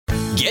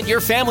Get your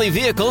family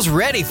vehicles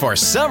ready for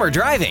summer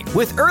driving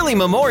with early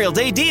Memorial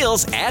Day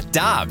deals at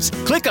Dobbs.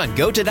 Click on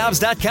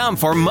GoToDobbs.com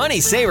for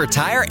money saver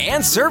tire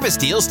and service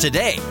deals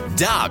today.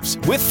 Dobbs,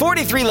 with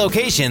 43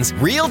 locations,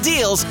 real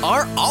deals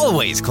are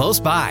always close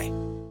by.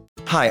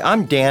 Hi,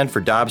 I'm Dan for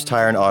Dobbs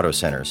Tire and Auto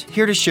Centers,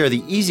 here to share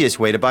the easiest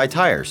way to buy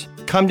tires.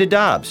 Come to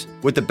Dobbs.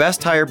 With the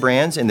best tire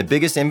brands and the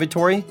biggest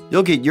inventory,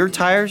 you'll get your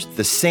tires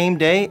the same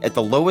day at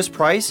the lowest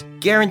price,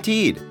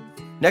 guaranteed.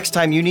 Next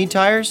time you need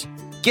tires,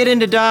 get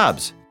into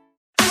Dobbs.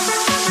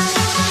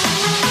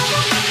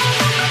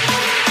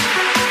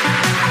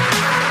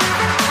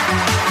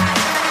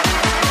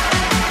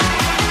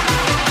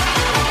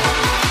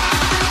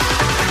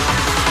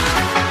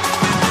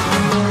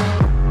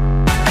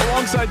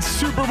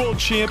 Super Bowl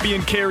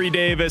champion Kerry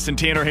Davis and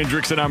Tanner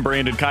Hendrickson. I'm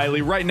Brandon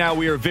Kiley. Right now,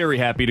 we are very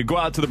happy to go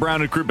out to the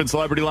Brown & Crouppen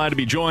Celebrity Line to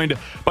be joined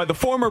by the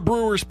former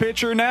Brewers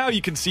pitcher. Now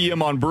you can see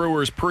him on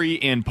Brewers pre-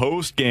 and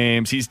post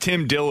games. He's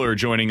Tim Diller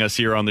joining us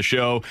here on the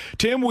show.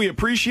 Tim, we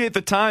appreciate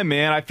the time,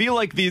 man. I feel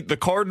like the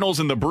Cardinals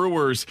and the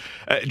Brewers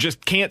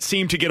just can't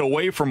seem to get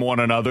away from one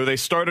another. They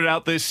started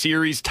out this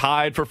series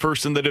tied for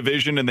first in the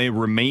division, and they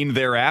remained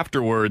there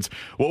afterwards.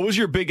 What was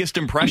your biggest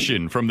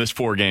impression from this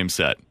 4-game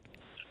set?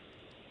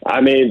 I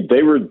mean,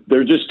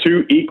 they're just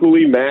two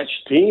equally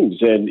matched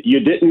teams, and you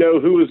didn't know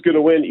who was going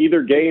to win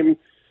either game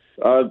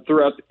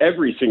throughout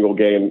every single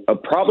game,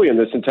 probably in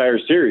this entire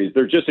series.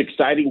 They're just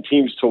exciting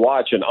teams to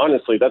watch, and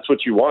honestly, that's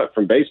what you want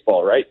from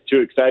baseball, right? Two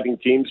exciting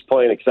teams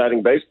playing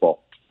exciting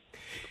baseball.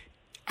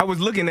 I was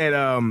looking at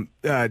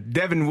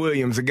Devin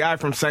Williams, a guy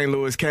from St.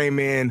 Louis, came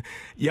in,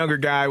 younger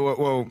guy,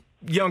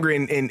 younger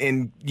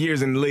in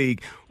years in the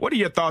league. What are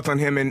your thoughts on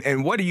him,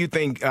 and what do you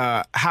think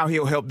how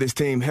he'll help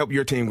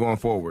your team going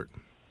forward?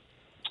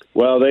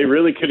 Well, they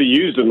really could have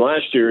used him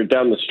last year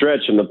down the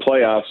stretch in the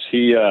playoffs.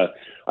 He,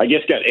 I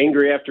guess, got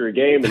angry after a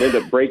game and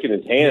ended up breaking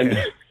his hand,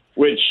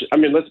 which, I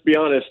mean, let's be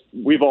honest,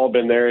 we've all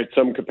been there at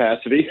some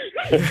capacity.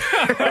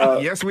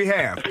 Yes, we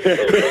have.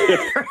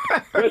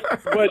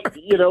 but,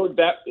 you know,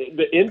 that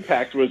the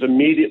impact was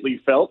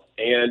immediately felt,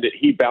 and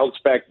he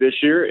bounced back this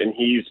year, and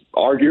he's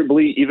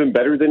arguably even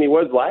better than he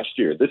was last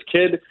year. This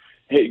kid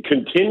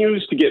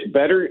continues to get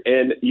better,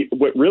 and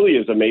what really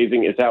is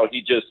amazing is how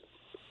he just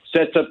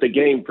sets up the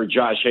game for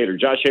Josh Hader.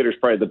 Josh Hader's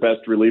probably the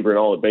best reliever in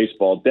all of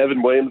baseball.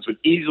 Devin Williams would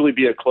easily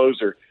be a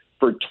closer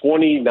for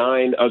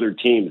 29 other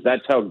teams.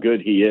 That's how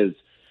good he is.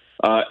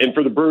 And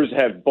for the Brewers to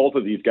have both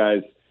of these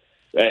guys,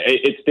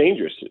 it's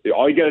dangerous.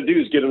 All you got to do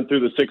is get them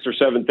through the 6th or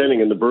 7th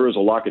inning, and the Brewers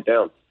will lock it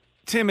down.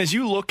 Tim, as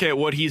you look at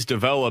what he's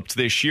developed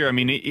this year, I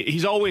mean,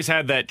 he's always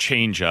had that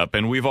changeup,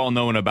 and we've all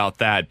known about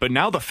that. But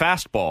now the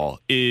fastball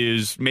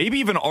is maybe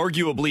even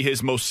arguably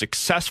his most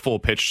successful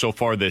pitch so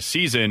far this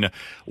season.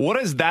 What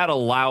has that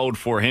allowed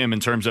for him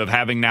in terms of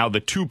having now the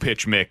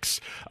 2-pitch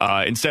mix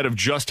instead of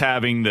just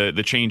having the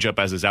changeup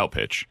as his out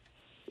pitch?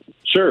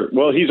 Sure.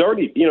 Well, he's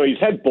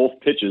had both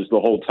pitches the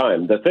whole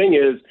time. The thing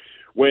is,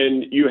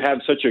 when you have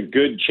such a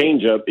good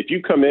changeup, if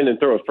you come in and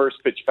throw a first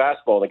pitch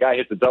fastball and the guy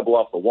hits a double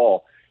off the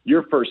wall,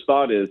 your first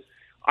thought is,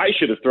 I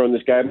should have thrown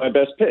this guy my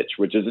best pitch,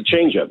 which is a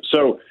changeup.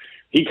 So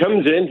he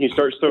comes in, he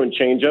starts throwing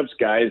changeups,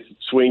 guys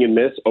swing and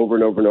miss over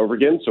and over and over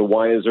again. So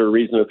why is there a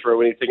reason to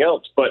throw anything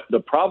else? But the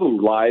problem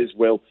lies,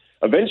 well,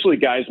 eventually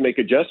guys make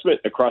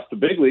adjustment across the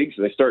big leagues,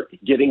 and they start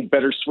getting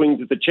better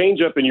swings at the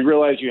changeup, and you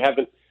realize you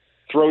haven't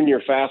thrown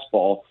your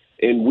fastball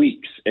in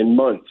weeks and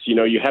months. You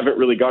know, you haven't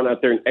really gone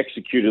out there and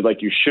executed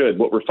like you should.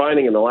 What we're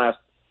finding in the last,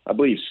 I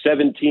believe,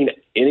 17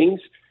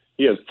 innings,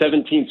 he has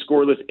 17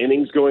 scoreless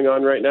innings going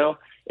on right now,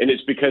 and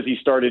it's because he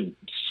started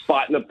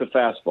spotting up the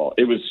fastball.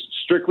 It was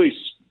strictly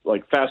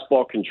like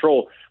fastball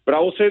control. But I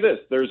will say this.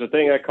 There's a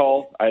thing I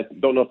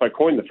don't know if I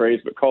coined the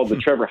phrase, but called the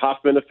Trevor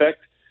Hoffman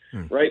effect,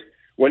 right?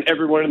 When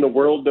everyone in the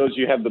world knows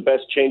you have the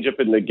best changeup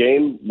in the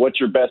game,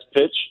 what's your best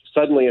pitch?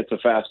 Suddenly it's a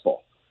fastball,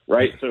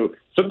 right? So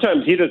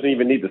sometimes he doesn't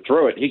even need to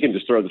throw it. He can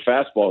just throw the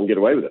fastball and get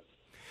away with it.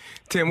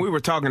 Tim, we were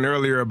talking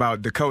earlier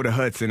about Dakota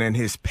Hudson and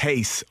his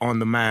pace on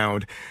the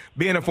mound.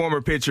 Being a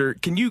former pitcher,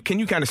 can you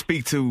kind of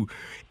speak to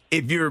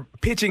if you're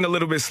pitching a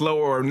little bit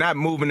slower or not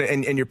moving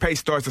and your pace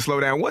starts to slow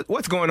down,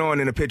 what's going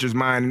on in a pitcher's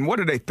mind and what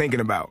are they thinking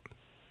about?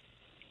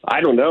 I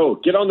don't know.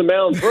 Get on the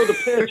mound, throw the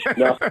pitch.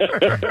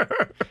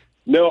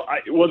 No.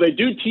 Well, they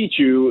do teach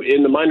you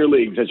in the minor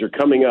leagues as you're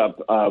coming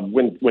up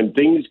when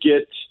things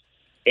get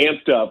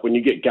amped up, when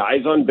you get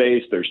guys on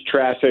base, there's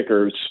traffic,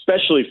 or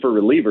especially for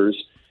relievers,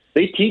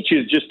 they teach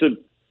you just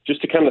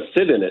to kind of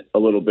sit in it a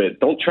little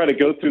bit. Don't try to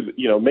go through,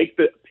 make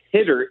the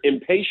hitter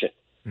impatient,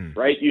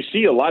 right? You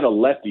see a lot of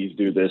lefties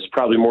do this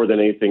probably more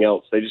than anything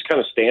else. They just kind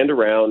of stand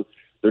around.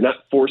 They're not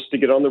forced to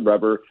get on the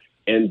rubber,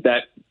 and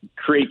that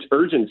creates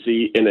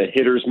urgency in a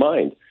hitter's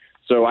mind.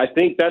 So I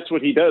think that's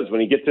what he does when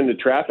he gets into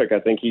traffic.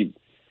 I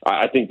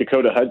think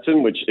Dakota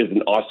Hudson, which is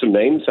an awesome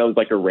name, sounds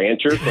like a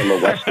rancher from a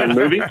Western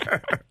movie.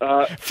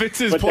 Fits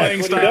his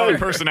playing style and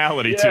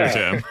personality too,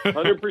 Tim.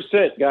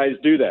 100% guys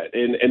do that.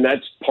 And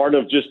that's part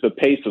of just the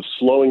pace of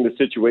slowing the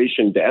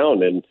situation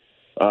down. And,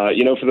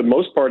 for the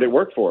most part, it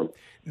worked for him.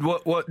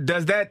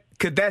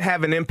 Could that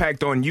have an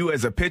impact on you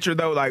as a pitcher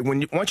though? Like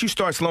once you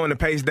start slowing the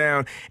pace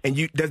down,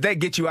 does that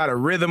get you out of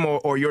rhythm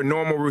or your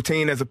normal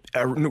routine as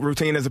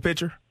a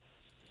pitcher?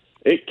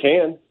 It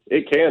can.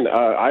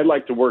 I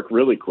like to work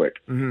really quick,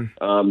 and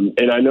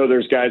I know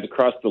there's guys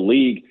across the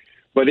league,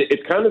 but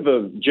it's kind of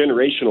a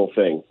generational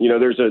thing. You know,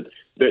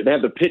 they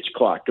have the pitch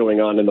clock going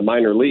on in the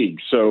minor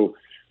leagues, so.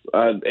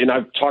 And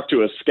I've talked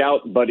to a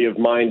scout buddy of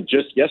mine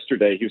just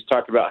yesterday. He was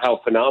talking about how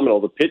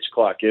phenomenal the pitch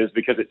clock is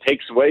because it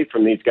takes away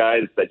from these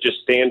guys that just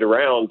stand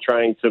around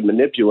trying to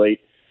manipulate.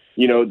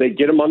 You know, they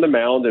get them on the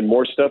mound and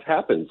more stuff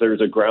happens.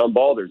 There's a ground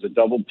ball, there's a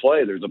double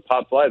play, there's a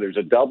pop fly, there's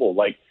a double.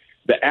 Like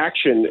the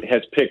action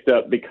has picked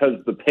up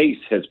because the pace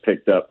has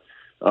picked up,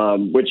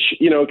 which,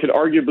 you know, could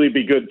arguably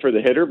be good for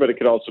the hitter, but it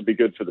could also be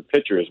good for the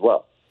pitcher as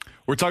well.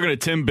 We're talking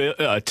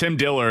to Tim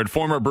Dillard,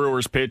 former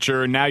Brewers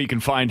pitcher. Now you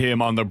can find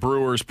him on the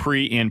Brewers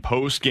pre- and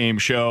post-game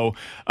show.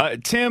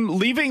 Tim,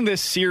 leaving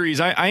this series,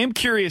 I am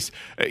curious.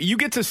 You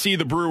get to see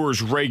the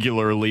Brewers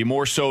regularly,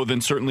 more so than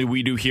certainly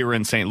we do here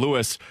in St.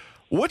 Louis.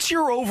 What's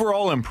your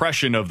overall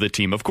impression of the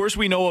team? Of course,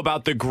 we know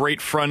about the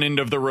great front end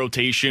of the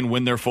rotation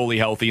when they're fully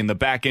healthy and the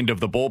back end of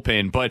the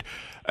bullpen, but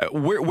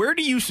where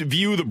do you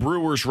view the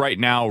Brewers right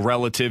now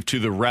relative to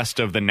the rest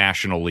of the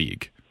National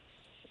League?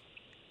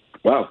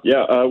 Wow.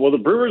 Yeah. Well, the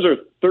Brewers are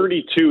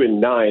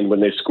 32-9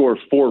 when they score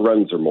 4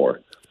 runs or more.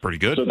 Pretty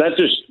good. So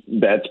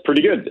that's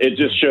pretty good. It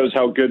just shows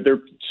how good their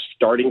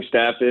starting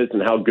staff is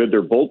and how good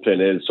their bullpen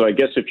is. So I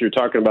guess if you're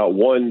talking about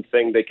one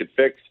thing they could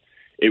fix,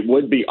 it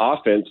would be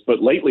offense.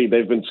 But lately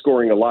they've been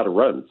scoring a lot of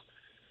runs,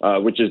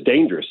 which is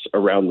dangerous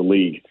around the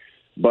league.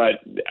 But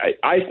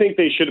I think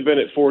they should have been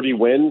at 40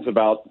 wins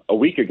about a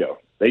week ago.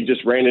 They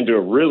just ran into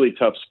a really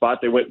tough spot.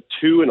 They went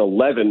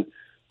 2-11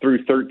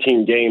 through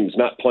 13 games,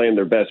 not playing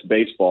their best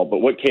baseball. But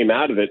what came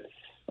out of it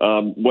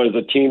was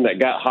a team that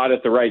got hot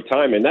at the right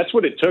time. And that's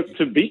what it took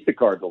to beat the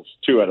Cardinals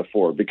 2 out of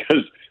 4,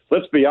 because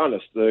let's be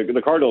honest,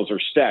 the Cardinals are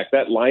stacked.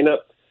 That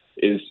lineup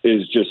is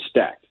just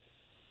stacked.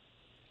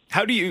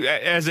 How do you,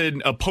 as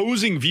an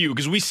opposing view,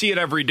 because we see it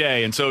every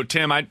day, and so,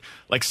 Tim,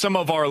 like some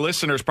of our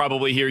listeners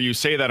probably hear you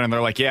say that, and they're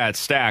like, yeah, it's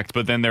stacked,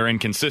 but then they're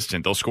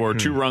inconsistent. They'll score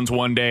 2 runs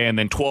one day, and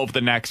then 12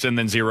 the next, and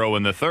then 0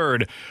 in the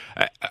third.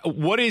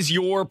 What is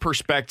your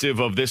perspective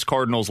of this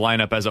Cardinals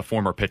lineup as a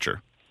former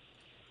pitcher?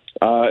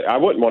 I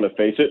wouldn't want to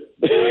face it.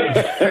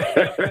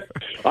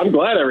 I'm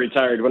glad I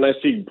retired. When I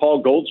see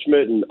Paul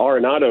Goldschmidt and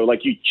Arenado,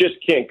 like, you just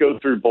can't go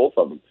through both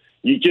of them.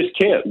 You just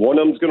can't. One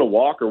of them's going to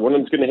walk or one of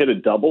them's going to hit a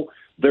double.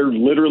 They're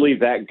literally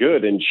that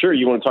good. And sure,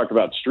 you want to talk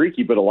about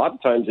streaky, but a lot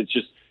of times it's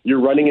just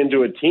you're running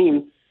into a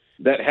team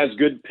that has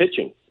good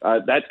pitching.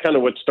 That's kind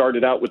of what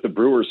started out with the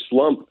Brewers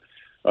slump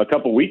a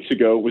couple weeks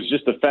ago, was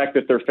just the fact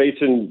that they're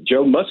facing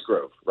Joe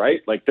Musgrove,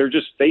 right? Like, they're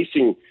just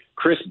facing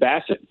Chris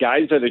Bassett,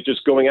 guys that are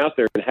just going out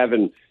there and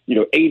having,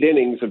 8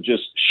 innings of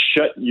just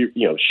shut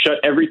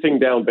everything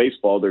down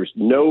baseball. There's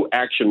no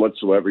action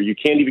whatsoever. You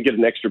can't even get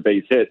an extra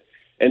base hit.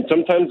 And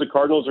sometimes the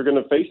Cardinals are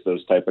going to face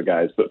those type of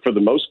guys. But for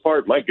the most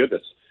part, my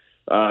goodness,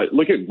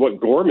 look at what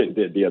Gorman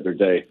did the other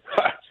day.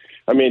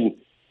 I mean,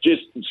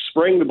 just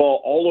spraying the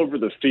ball all over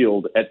the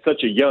field at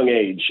such a young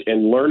age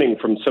and learning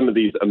from some of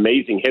these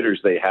amazing hitters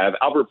they have.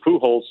 Albert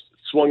Pujols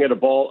swung at a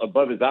ball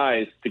above his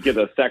eyes to get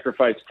a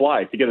sacrifice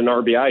fly, to get an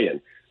RBI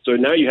in. So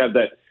now you have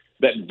that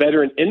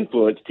veteran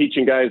influence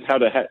teaching guys how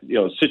to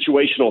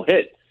situational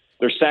hit.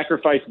 They're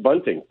sacrifice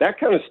bunting. That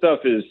kind of stuff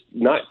is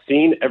not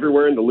seen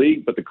everywhere in the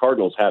league, but the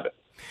Cardinals have it.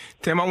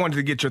 Tim, I wanted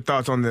to get your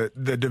thoughts on the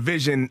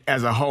division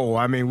as a whole.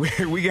 I mean,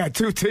 we got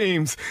 2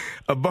 teams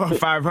above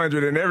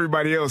 500 and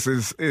everybody else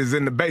is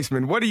in the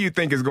basement. What do you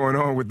think is going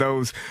on with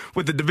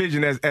the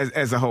division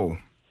as a whole?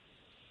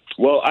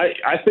 Well,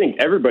 I think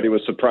everybody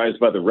was surprised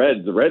by the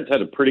Reds. The Reds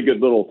had a pretty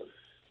good little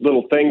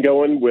thing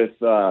going with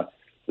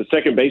the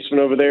second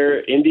baseman over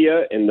there,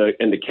 India, and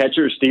the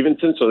catcher,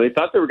 Stevenson. So they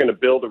thought they were going to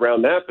build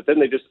around that, but then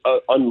they just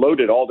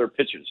unloaded all their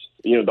pitchers.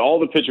 All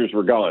the pitchers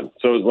were gone.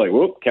 So it was like,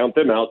 whoop, count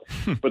them out.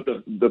 But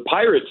the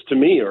Pirates, to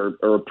me, are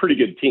a pretty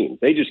good team.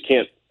 They just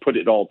can't put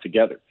it all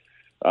together.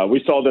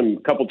 We saw them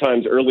a couple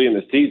times early in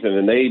the season,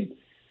 and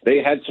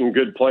they had some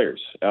good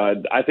players.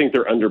 I think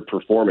they're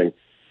underperforming.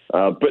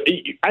 But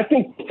I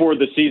think before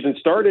the season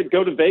started,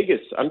 go to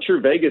Vegas. I'm sure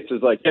Vegas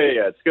is like,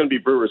 yeah, it's going to be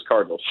Brewers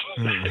Cardinals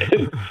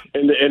in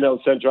the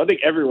NL Central. I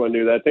think everyone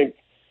knew that. I think,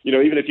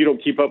 even if you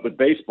don't keep up with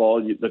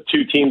baseball, the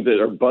 2 teams that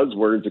are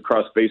buzzwords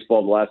across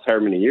baseball the last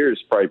however many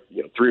years, probably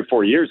 3 or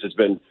 4 years, has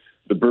been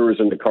the Brewers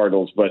and the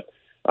Cardinals. But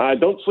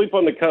don't sleep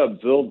on the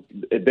Cubs.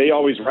 They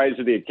always rise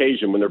to the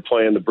occasion when they're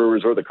playing the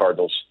Brewers or the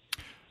Cardinals.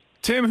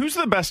 Tim, who's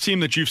the best team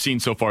that you've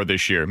seen so far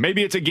this year?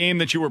 Maybe it's a game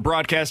that you were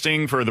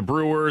broadcasting for the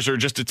Brewers, or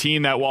just a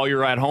team that while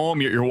you're at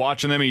home, you're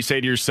watching them and you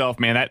say to yourself,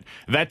 man,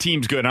 that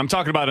team's good. I'm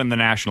talking about in the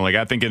National League.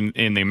 I think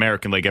in the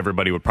American League,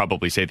 everybody would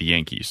probably say the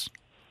Yankees.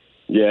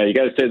 Yeah, you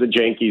got to say the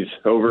Yankees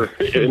over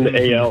in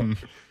the AL.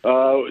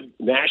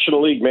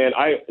 National League, man,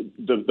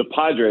 the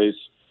Padres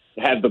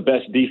have the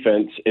best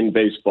defense in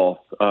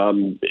baseball.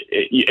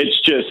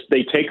 It's just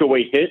they take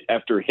away hit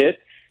after hit.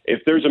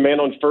 If there's a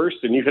man on first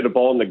and you hit a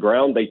ball on the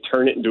ground, they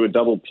turn it into a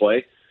double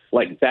play.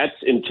 like that's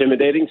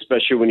intimidating,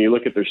 especially when you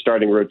look at their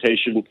starting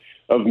rotation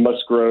of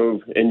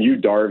Musgrove and Yu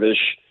Darvish.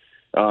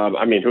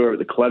 Whoever,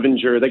 the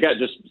Clevenger, they got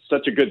just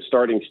such a good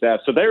starting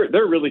staff. So they're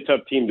a really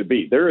tough team to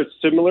beat. They're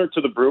similar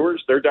to the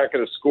Brewers. They're not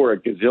going to score a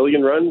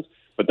gazillion runs,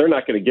 but they're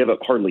not going to give up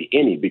hardly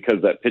any because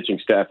of that pitching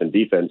staff and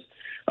defense.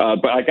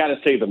 But I got to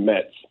say the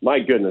Mets, my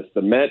goodness,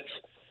 the Mets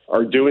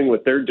are doing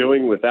what they're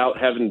doing without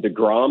having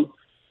DeGrom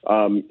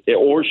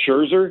or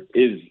Scherzer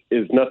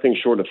is nothing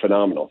short of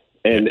phenomenal.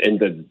 And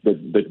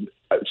the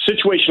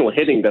situational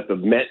hitting that the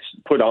Mets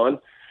put on,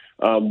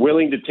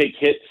 willing to take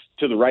hits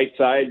to the right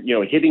side,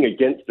 hitting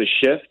against the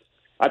shift.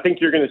 I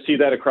think you're going to see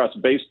that across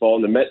baseball,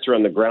 and the Mets are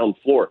on the ground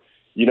floor.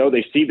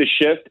 They see the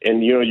shift,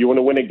 and, you want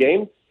to win a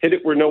game, hit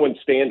it where no one's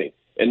standing.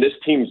 And this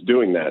team's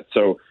doing that.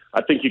 So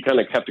I think you kind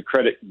of have to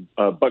credit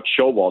Buck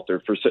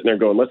Showalter for sitting there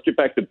going, let's get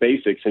back to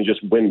basics and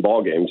just win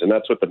ball games. And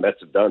that's what the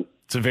Mets have done.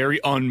 It's a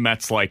very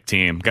un-Mets-like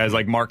team. Guys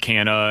like Mark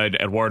Hanna,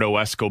 Eduardo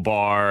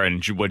Escobar,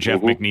 and what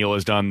Jeff McNeil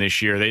has done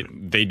this year.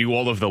 They do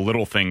all of the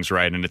little things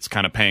right, and it's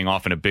kind of paying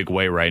off in a big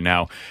way right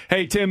now.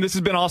 Hey, Tim, this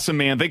has been awesome,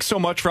 man. Thanks so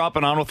much for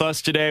hopping on with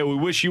us today. We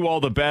wish you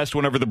all the best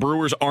whenever the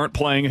Brewers aren't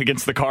playing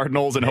against the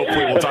Cardinals, and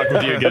hopefully we'll talk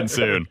with you again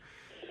soon.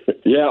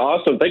 Yeah,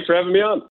 awesome. Thanks for having me on.